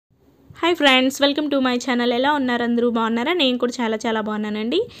Hi friends, welcome to my channel. ఎలా ఉన్నారు? అందరూ బాగున్నారా? నేను కూడా చాలా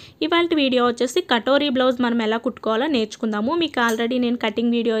బాగున్నానండి. ఇవాల్టి వీడియో వచ్చేసి కటోరీ బ్లౌజ్ మనం ఎలా కుట్టుకోవాలో నేర్చుకుందాము. మీకు ఆల్రెడీ నేను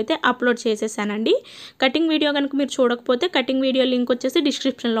కటింగ్ వీడియో అయితే అప్లోడ్ చేసేసానండి. కటింగ్ వీడియో కనుక మీరు చూడకపోతే కటింగ్ వీడియో లింక్ వచ్చేసి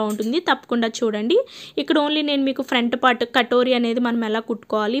డిస్క్రిప్షన్లో ఉంటుంది, తప్పకుండా చూడండి. ఇక్కడ ఓన్లీ నేను మీకు ఫ్రంట్ పార్ట్ కటోరీ అనేది మనం ఎలా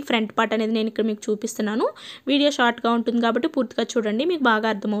కుట్టుకోవాలి, ఫ్రంట్ పార్ట్ అనేది నేను ఇక్కడ మీకు చూపిస్తున్నాను. వీడియో షార్ట్గా ఉంటుంది కాబట్టి పూర్తిగా చూడండి, మీకు బాగా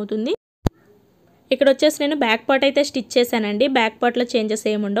అర్థమవుతుంది. ఇక్కడ వచ్చేసి నేను బ్యాక్ పార్ట్ అయితే స్టిచ్ చేశానండి. బ్యాక్ పార్ట్లో చేంజెస్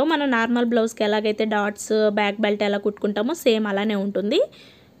ఏమి ఉండవు. మనం నార్మల్ బ్లౌజ్కి ఎలాగైతే డాట్స్, బ్యాక్ బెల్ట్ ఎలా కుట్టుకుంటామో సేమ్ అలానే ఉంటుంది.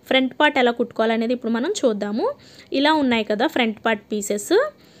 ఫ్రంట్ పార్ట్ ఎలా కుట్టుకోవాలనేది ఇప్పుడు మనం చూద్దాము. ఇలా ఉన్నాయి కదా ఫ్రంట్ పార్ట్ పీసెస్.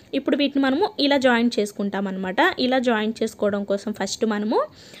 ఇప్పుడు వీటిని మనము ఇలా జాయింట్ చేసుకుంటాం అనమాట. ఇలా జాయింట్ చేసుకోవడం కోసం ఫస్ట్ మనము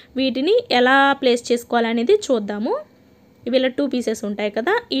వీటిని ఎలా ప్లేస్ చేసుకోవాలనేది చూద్దాము. ఇవి ఇలా 2 పీసెస్ ఉంటాయి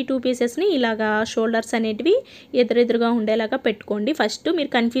కదా, ఈ 2 పీసెస్ని ఇలాగా షోల్డర్స్ అనేటివి ఎదురెదురుగా ఉండేలాగా పెట్టుకోండి. ఫస్ట్ మీరు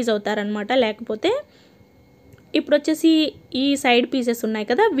కన్ఫ్యూజ్ అవుతారనమాట లేకపోతే. ఇప్పుడు వచ్చేసి ఈ సైడ్ పీసెస్ ఉన్నాయి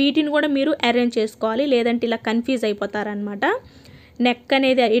కదా, వీటిని కూడా మీరు అరేంజ్ చేసుకోవాలి, లేదంటే ఇలా కన్ఫ్యూజ్ అయిపోతారనమాట. నెక్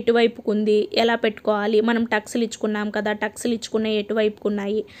అనేది ఎటువైపుకు ఉంది, ఎలా పెట్టుకోవాలి, మనం టక్స్లు ఇచ్చుకున్నాం కదా, టక్స్లు ఇచ్చుకున్న ఎటువైపుకు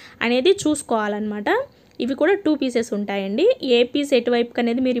ఉన్నాయి అనేది చూసుకోవాలన్నమాట. ఇవి కూడా 2 పీసెస్ ఉంటాయండి. ఏ పీస్ ఎటువైపుకు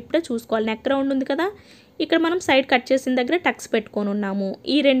అనేది మీరు ఇప్పుడే చూసుకోవాలి. నెక్ రౌండ్ ఉంది కదా, ఇక్కడ మనం సైడ్ కట్ చేసిన దగ్గర టక్స్ పెట్టుకొని ఉన్నాము.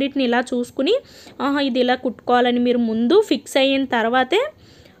 ఈ రెండింటిని ఇలా చూసుకుని ఇది ఇలా కుట్టుకోవాలని మీరు ముందు ఫిక్స్ అయిన తర్వాతే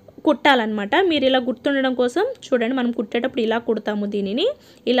కుట్టాలన్నమాట. మీరు ఇలా గుర్తుండడం కోసం చూడండి, మనం కుట్టేటప్పుడు ఇలా కుడతాము, దీనిని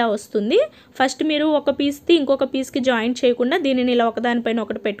ఇలా వస్తుంది. ఫస్ట్ మీరు ఒక పీస్కి ఇంకొక పీస్కి జాయింట్ చేయకుండా దీనిని ఇలా ఒకదానిపైన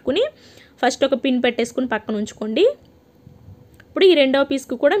ఒకటి పెట్టుకుని ఫస్ట్ ఒక పిన్ పెట్టేసుకుని పక్కన ఉంచుకోండి. ఇప్పుడు ఈ రెండవ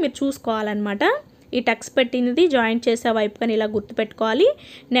పీస్కి కూడా మీరు చూసుకోవాలన్నమాట. ఈ టక్స్ పెట్టినది జాయింట్ చేసే వైపు కానీ ఇలా గుర్తుపెట్టుకోవాలి.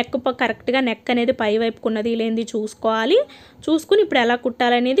 నెక్ కరెక్ట్గా నెక్ అనేది పై వైపుకు ఉన్నది లేనిది చూసుకోవాలి. చూసుకుని ఇప్పుడు ఎలా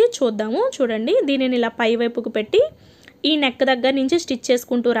కుట్టాలనేది చూద్దాము. చూడండి, దీనిని ఇలా పై వైపుకు పెట్టి ఈ నెక్ దగ్గర నుంచి స్టిచ్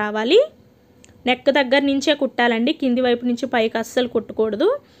చేసుకుంటూ రావాలి. నెక్ దగ్గర నుంచే కుట్టాలండి, కింది వైపు నుంచి పైకి అస్సలు కుట్టకూడదు.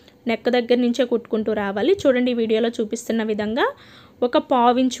 నెక్ దగ్గర నుంచే కుట్టుకుంటూ రావాలి. చూడండి, వీడియోలో చూపిస్తున్న విధంగా ఒక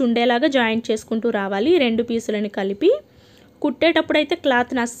పావించి ఉండేలాగా జాయింట్ చేసుకుంటూ రావాలి 2 పీసులని కలిపి. కుట్టేటప్పుడు అయితే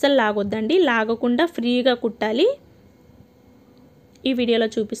క్లాత్ని అస్సలు లాగొద్దండి, లాగకుండా ఫ్రీగా కుట్టాలి. ఈ వీడియోలో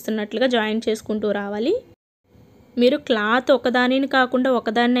చూపిస్తున్నట్లుగా జాయింట్ చేసుకుంటూ రావాలి. మీరు క్లాత్ ఒకదానిని కాకుండా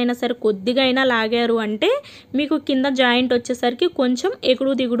ఒకదాన్నైనా సరే కొద్దిగా అయినా లాగారు అంటే మీకు కింద జాయింట్ వచ్చేసరికి కొంచెం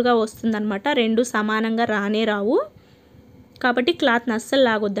ఎగుడు దిగుడుగా వస్తుందన్నమాట. 2 సమానంగా రానే రావు. కాబట్టి క్లాత్ని అస్సలు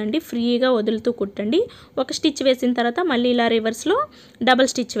లాగొద్దండి, ఫ్రీగా వదులుతూ కుట్టండి. ఒక స్టిచ్ వేసిన తర్వాత మళ్ళీ ఇలా రివర్స్లో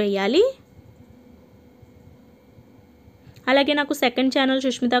డబల్ స్టిచ్ వేయాలి. అలాగే నాకు second channel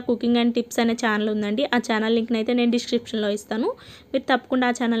Sushmita cooking and tips అనే ఛానల్ ఉందండి. ఆ ఛానల్ లింక్ని అయితే నేను డిస్క్రిప్షన్లో ఇస్తాను, మీరు తప్పకుండా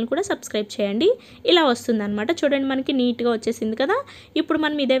ఆ ఛానల్ కూడా సబ్స్క్రైబ్ చేయండి. ఇలా వస్తుందన్నమాట. చూడండి, మనకి నీట్గా వచ్చేసింది కదా. ఇప్పుడు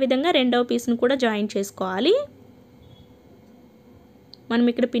మనం ఇదే విధంగా రెండవ పీస్ని కూడా జాయిన్ చేసుకోవాలి. మనం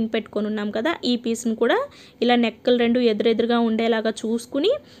ఇక్కడ పిన్ పెట్టుకొని ఉన్నాం కదా, ఈ పీస్ని కూడా ఇలా నెక్కలు 2 ఎదురెదురుగా ఉండేలాగా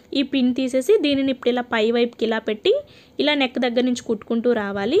చూసుకుని ఈ పిన్ తీసేసి దీనిని ఇప్పుడు ఇలా పై వైపుకి ఇలా పెట్టి ఇలా నెక్ దగ్గర నుంచి కుట్టుకుంటూ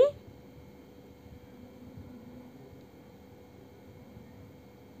రావాలి.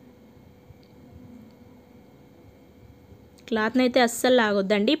 క్లాత్ని అయితే అస్సలు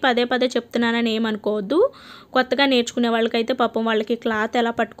లాగొద్దండి. పదే చెప్తున్నానని ఏమనుకోవద్దు. కొత్తగా నేర్చుకునే వాళ్ళకైతే పాపం వాళ్ళకి క్లాత్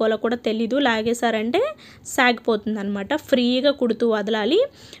ఎలా పట్టుకోవాలో కూడా తెలీదు. లాగేశారంటే సాగిపోతుంది అనమాట. ఫ్రీగా కుడుతూ వదలాలి.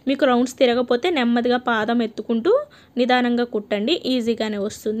 మీకు రౌండ్స్ తిరగపోతే నెమ్మదిగా పాదం ఎత్తుకుంటూ నిదానంగా కుట్టండి, ఈజీగానే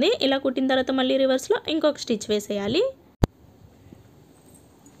వస్తుంది. ఇలా కుట్టిన తర్వాత మళ్ళీ రివర్స్లో ఇంకొక స్టిచ్ వేసేయాలి.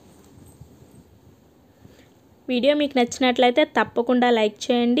 వీడియో మీకు నచ్చినట్లయితే తప్పకుండా లైక్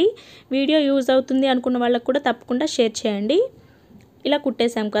చేయండి. వీడియో యూజ్ అవుతుంది అనుకున్న వాళ్ళకు కూడా తప్పకుండా షేర్ చేయండి. ఇలా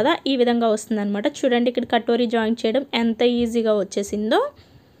కుట్టేసాం కదా, ఈ విధంగా వస్తుందన్నమాట. చూడండి, ఇక్కడ కటోరీ జాయింట్ చేయడం ఎంత ఈజీగా వచ్చేసిందో.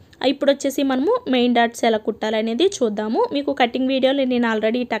 ఇప్పుడు వచ్చేసి మనము మెయిన్ డాట్స్ ఎలా కుట్టాలనేది చూద్దాము. మీకు కటింగ్ వీడియోలో నేను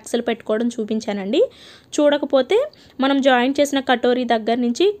ఆల్రెడీ టక్స్లు పెట్టుకోవడం చూపించానండి. చూడకపోతే మనం జాయింట్ చేసిన కటోరీ దగ్గర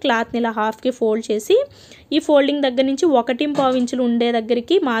నుంచి క్లాత్ని ఇలా హాఫ్కి ఫోల్డ్ చేసి ఈ ఫోల్డింగ్ దగ్గర నుంచి 1.5 ఇంచులు ఉండే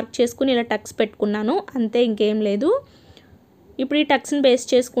దగ్గరికి మార్క్ చేసుకుని ఇలా టక్స్ పెట్టుకున్నాను, అంతే, ఇంకేం లేదు. ఇప్పుడు ఈ టక్స్ని బేస్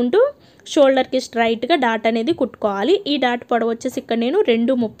చేసుకుంటూ షోల్డర్కి స్ట్రైట్గా డాట్ అనేది కుట్టుకోవాలి. ఈ డాట్ పొడవు వచ్చేసి ఇక్కడ నేను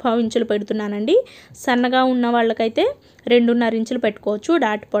 2.30 ఇంచులు పెడుతున్నానండి. సన్నగా ఉన్న వాళ్ళకైతే 2.5 ఇంచులు పెట్టుకోవచ్చు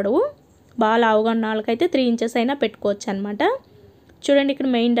డాట్ పొడవు. బాగా లావుగా ఉన్న వాళ్ళకైతే 3 ఇంచెస్ అయినా పెట్టుకోవచ్చు అనమాట. చూడండి, ఇక్కడ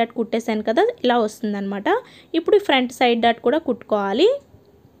మెయిన్ డాట్ కుట్టేసాను కదా, ఇలా వస్తుందన్నమాట. ఇప్పుడు ఫ్రంట్ సైడ్ డాట్ కూడా కుట్టుకోవాలి.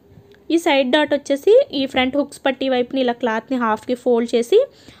 ఈ సైడ్ డాట్ వచ్చేసి ఈ ఫ్రంట్ హుక్స్ పట్టి వైపుని ఇలా క్లాత్ని హాఫ్కి ఫోల్డ్ చేసి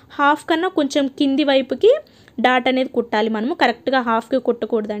హాఫ్ కన్నా కొంచెం కింది వైపుకి డాట్ అనేది కుట్టాలి. మనము కరెక్ట్గా హాఫ్కి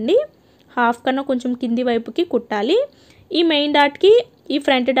కుట్టకూడదండి, హాఫ్ కన్నా కొంచెం కింది వైపుకి కుట్టాలి. ఈ మెయిన్ డాట్కి ఈ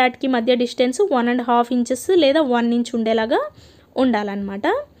ఫ్రంట్ డాట్కి మధ్య డిస్టెన్స్ 1.5 ఇంచెస్ లేదా 1 ఇంచ్ ఉండేలాగా ఉండాలన్నమాట.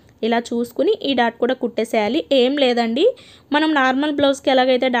 ఇలా చూసుకుని ఈ డాట్ కూడా కుట్టేసేయాలి. ఏం లేదండి, మనం నార్మల్ బ్లౌజ్కి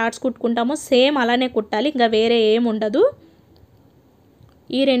ఎలాగైతే డాట్స్ కుట్టుకుంటామో సేమ్ అలానే కుట్టాలి, ఇంకా వేరే ఏం ఉండదు.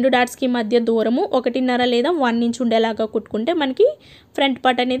 ఈ రెండు డాట్స్కి మధ్య దూరము 1.5 లేదా 1 ఇంచ్ ఉండేలాగా కుట్టుకుంటే మనకి ఫ్రంట్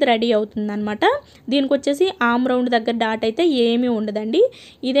పార్ట్ అనేది రెడీ అవుతుందన్నమాట. దీనికి వచ్చేసి ఆర్మ్ రౌండ్ దగ్గర డాట్ అయితే ఏమీ ఉండదండి.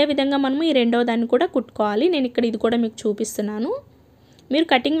 ఇదే విధంగా మనము ఈ రెండో దాన్ని కూడా కుట్టుకోవాలి. నేను ఇక్కడ ఇది కూడా మీకు చూపిస్తున్నాను. మీరు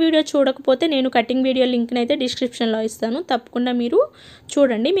కటింగ్ వీడియో చూడకపోతే నేను కటింగ్ వీడియో లింక్ని అయితే డిస్క్రిప్షన్లో ఇస్తాను. తప్పకుండా మీరు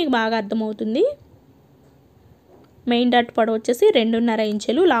చూడండి, మీకు బాగా అర్థమవుతుంది. మెయిన్ డాట్ పొడవు వచ్చేసి 2.5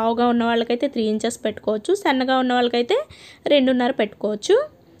 ఇంచులు. లావుగా ఉన్న వాళ్ళకైతే 3 ఇంచెస్ పెట్టుకోవచ్చు, సన్నగా ఉన్న వాళ్ళకైతే 2.5 పెట్టుకోవచ్చు.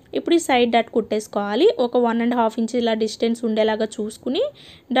 ఇప్పుడు ఈ సైడ్ డాట్ కుట్టేసుకోవాలి. ఒక 1.5 ఇంచ్ ఇలా డిస్టెన్స్ ఉండేలాగా చూసుకుని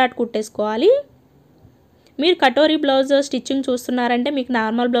డాట్ కుట్టేసుకోవాలి. మీరు కటోరీ బ్లౌజ్ స్టిచ్చింగ్ చూస్తున్నారంటే మీకు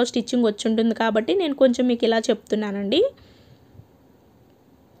నార్మల్ బ్లౌజ్ స్టిచ్చింగ్ వచ్చి ఉంటుంది కాబట్టి నేను కొంచెం మీకు ఇలా చెప్తున్నానండి.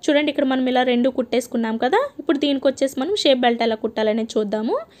 చూడండి, ఇక్కడ మనం ఇలా 2 కుట్టేసుకున్నాం కదా. ఇప్పుడు దీనికి వచ్చేసి మనం షేప్ బెల్ట్ ఎలా కుట్టాలనేది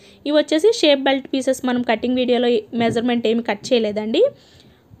చూద్దాము. ఇవి వచ్చేసి షేప్ బెల్ట్ పీసెస్ మనం కటింగ్ వీడియోలో మెజర్మెంట్ ఏమి కట్ చేయలేదండి.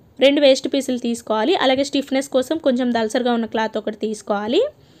 2 వేస్ట్ పీసులు తీసుకోవాలి. అలాగే స్టిఫ్నెస్ కోసం కొంచెం దల్సర్గా ఉన్న క్లాత్ ఒకటి తీసుకోవాలి.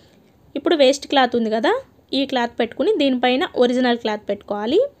 ఇప్పుడు వేస్ట్ క్లాత్ ఉంది కదా, ఈ క్లాత్ పెట్టుకుని దీనిపైన ఒరిజినల్ క్లాత్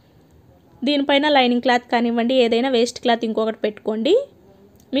పెట్టుకోవాలి. దీనిపైన లైనింగ్ క్లాత్ కానివ్వండి, ఏదైనా వేస్ట్ క్లాత్ ఇంకొకటి పెట్టుకోండి.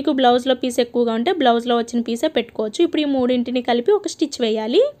 మీకు బ్లౌజ్లో పీస్ ఎక్కువగా ఉంటే బ్లౌజ్లో వచ్చిన పీసే పెట్టుకోవచ్చు. ఇప్పుడు ఈ మూడింటిని కలిపి ఒక స్టిచ్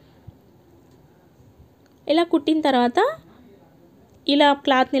వేయాలి. ఇలా కుట్టిన తర్వాత ఇలా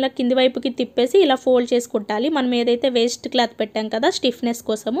క్లాత్ని ఇలా కింది వైపుకి తిప్పేసి ఇలా ఫోల్డ్ చేసి కుట్టాలి. మనం ఏదైతే వేస్ట్ క్లాత్ పెట్టాం కదా స్టిఫ్నెస్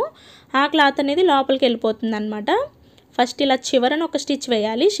కోసము, ఆ క్లాత్ అనేది లోపలికి వెళ్ళిపోతుంది అనమాట. ఫస్ట్ ఇలా చివరన ఒక స్టిచ్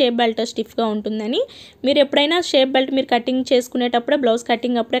వేయాలి, షేప్ బెల్ట్ స్టిఫ్గా ఉంటుందని. మీరు ఎప్పుడైనా షేప్ బెల్ట్ మీరు కటింగ్ చేసుకునేటప్పుడే, బ్లౌజ్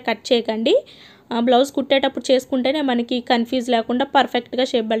కటింగ్ అప్పుడే కట్ చేయకండి. బ్లౌజ్ కుట్టేటప్పుడు చేసుకుంటేనే మనకి కన్ఫ్యూజ్ లేకుండా పర్ఫెక్ట్గా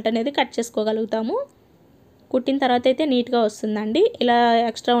షేప్ బెల్ట్ అనేది కట్ చేసుకోగలుగుతాము. కుట్టిన తర్వాత అయితే నీట్గా వస్తుందండి. ఇలా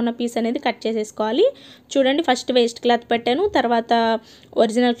ఎక్స్ట్రా ఉన్న పీస్ అనేది కట్ చేసేసుకోవాలి. చూడండి, ఫస్ట్ వేస్ట్ క్లాత్ పెట్టాను, తర్వాత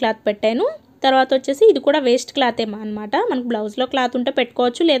ఒరిజినల్ క్లాత్ పెట్టాను, తర్వాత వచ్చేసి ఇది కూడా వేస్ట్ క్లాతే అనమాట. మనకు బ్లౌజ్లో క్లాత్ ఉంటే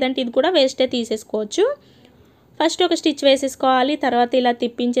పెట్టుకోవచ్చు, లేదంటే ఇది కూడా వేస్టే తీసేసుకోవచ్చు. ఫస్ట్ ఒక స్టిచ్ వేసేసుకోవాలి, తర్వాత ఇలా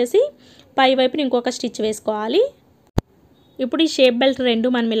తిప్పించేసి పై వైపుని ఇంకొక స్టిచ్ వేసుకోవాలి. ఇప్పుడు ఈ షేప్ బెల్ట్ 2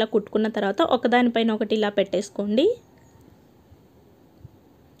 మనం ఇలా కుట్టుకున్న తర్వాత ఒకదానిపైన ఒకటి ఇలా పెట్టేసుకోండి.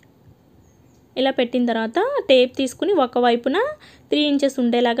 ఇలా పెట్టిన తర్వాత టేప్ తీసుకుని ఒకవైపున 3 ఇంచెస్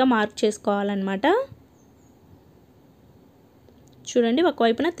ఉండేలాగా మార్క్ చేసుకోవాలన్నమాట. చూడండి,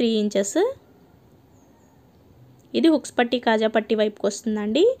 ఒకవైపున 3 ఇంచెస్. ఇది హుక్స్ పట్టి కాజా పట్టి వైపుకి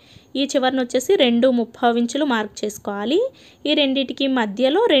వస్తుందండి. ఈ చివరన వచ్చేసి 2.5 ఇంచులు మార్క్ చేసుకోవాలి. ఈ రెండిటికి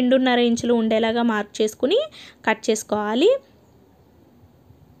మధ్యలో 2.5 ఇంచులు ఉండేలాగా మార్క్ చేసుకుని కట్ చేసుకోవాలి.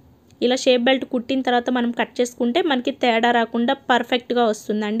 ఇలా షేప్ బెల్ట్ కుట్టిన తర్వాత మనం కట్ చేసుకుంటే మనకి తేడా రాకుండా పర్ఫెక్ట్గా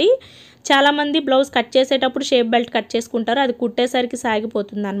వస్తుందండి. చాలామంది బ్లౌజ్ కట్ చేసేటప్పుడు షేప్ బెల్ట్ కట్ చేసుకుంటారు, అది కుట్టేసరికి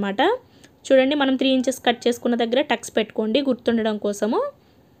సాగిపోతుంది అనమాట. చూడండి, మనం 3 ఇంచెస్ కట్ చేసుకున్న దగ్గర టక్స్ పెట్టుకోండి గుర్తుండడం కోసము.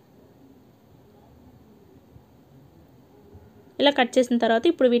 ఇలా కట్ చేసిన తర్వాత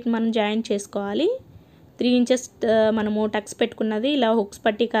ఇప్పుడు వీటిని మనం జాయిన్ చేసుకోవాలి. 3 ఇంచెస్ మనము టక్స్ పెట్టుకున్నది ఇలా హుక్స్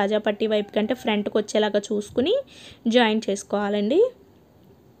పట్టి కాజా పట్టి వైపు కంటే ఫ్రంట్కి వచ్చేలాగా చూసుకుని జాయిన్ చేసుకోవాలండి.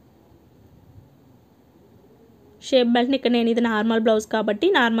 షేప్ బెల్ట్ని ఇక్కడ నేను ఇది నార్మల్ బ్లౌజ్ కాబట్టి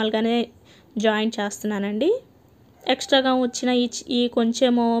నార్మల్గానే జాయిన్ చేస్తున్నానండి. ఎక్స్ట్రాగా వచ్చిన ఈ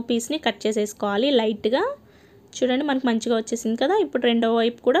కొంచెము పీస్ని కట్ చేసేసుకోవాలి లైట్గా. చూడండి, మనకు మంచిగా వచ్చేసింది కదా. ఇప్పుడు రెండో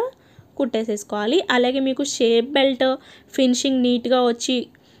వైపు కూడా కుట్టేసేసుకోవాలి. అలాగే మీకు షేప్ బెల్ట్ ఫినిషింగ్ నీట్గా వచ్చి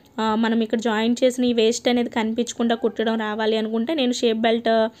మనం ఇక్కడ జాయిన్ చేసిన ఈ వేస్ట్ అనేది కనిపించకుండా కుట్టడం రావాలి అనుకుంటే నేను షేప్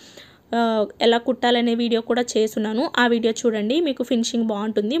బెల్ట్ ఎలా కుట్టాలనే వీడియో కూడా చేస్తున్నాను. ఆ వీడియో చూడండి, మీకు ఫినిషింగ్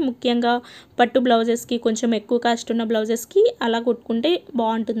బాగుంటుంది. ముఖ్యంగా పట్టు బ్లౌజెస్కి, కొంచెం ఎక్కువ కాస్ట్ ఉన్న బ్లౌజెస్కి అలా కుట్టుకుంటే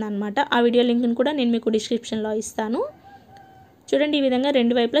బాగుంటుంది అనమాట. ఆ వీడియో లింక్ని కూడా నేను మీకు డిస్క్రిప్షన్లో ఇస్తాను. చూడండి, ఈ విధంగా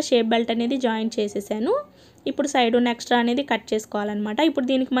 2 వైపులా షేప్ బెల్ట్ అనేది జాయిన్ చేసేసాను. ఇప్పుడు సైడ్ ఉన్న ఎక్స్ట్రా అనేది కట్ చేసుకోవాలన్నమాట. ఇప్పుడు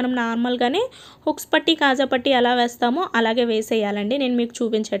దీనికి మనం నార్మల్గానే హుక్స్ పట్టి కాజా పట్టి ఎలా వేస్తామో అలాగే వేసేయాలండి. నేను మీకు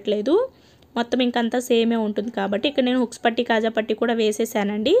చూపించట్లేదు, మొత్తం ఇంకంతా సేమే ఉంటుంది కాబట్టి. ఇక్కడ నేను హుక్స్ పట్టి కాజా పట్టి కూడా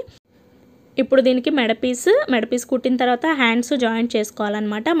వేసేసానండి. ఇప్పుడు దీనికి మెడ పీస్ కుట్టిన తర్వాత హ్యాండ్స్ జాయింట్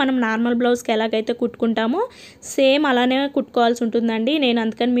చేసుకోవాలన్నమాట. మనం నార్మల్ బ్లౌజ్కి ఎలాగైతే కుట్టుకుంటామో సేమ్ అలానే కుట్టుకోవాల్సి ఉంటుందండి. నేను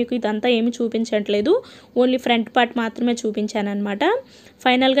అందుకని మీకు ఇదంతా ఏమి చూపించట్లేదు, ఓన్లీ ఫ్రంట్ పార్ట్ మాత్రమే చూపించాను అనమాట.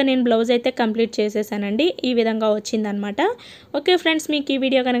 ఫైనల్గా నేను బ్లౌజ్ అయితే కంప్లీట్ చేసేసానండి. ఈ విధంగా వచ్చిందనమాట. ఓకే ఫ్రెండ్స్, మీకు ఈ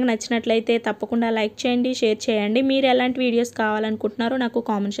వీడియో కనుక నచ్చినట్లయితే తప్పకుండా లైక్ చేయండి, షేర్ చేయండి. మీరు ఎలాంటి వీడియోస్ కావాలనుకుంటున్నారో నాకు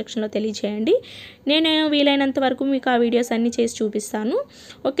కామెంట్ సెక్షన్లో తెలియజేయండి. నేను వీలైనంత వరకు మీకు ఆ వీడియోస్ అన్నీ చేసి చూపిస్తాను.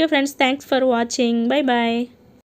 Okay friends, thanks for watching. Bye bye.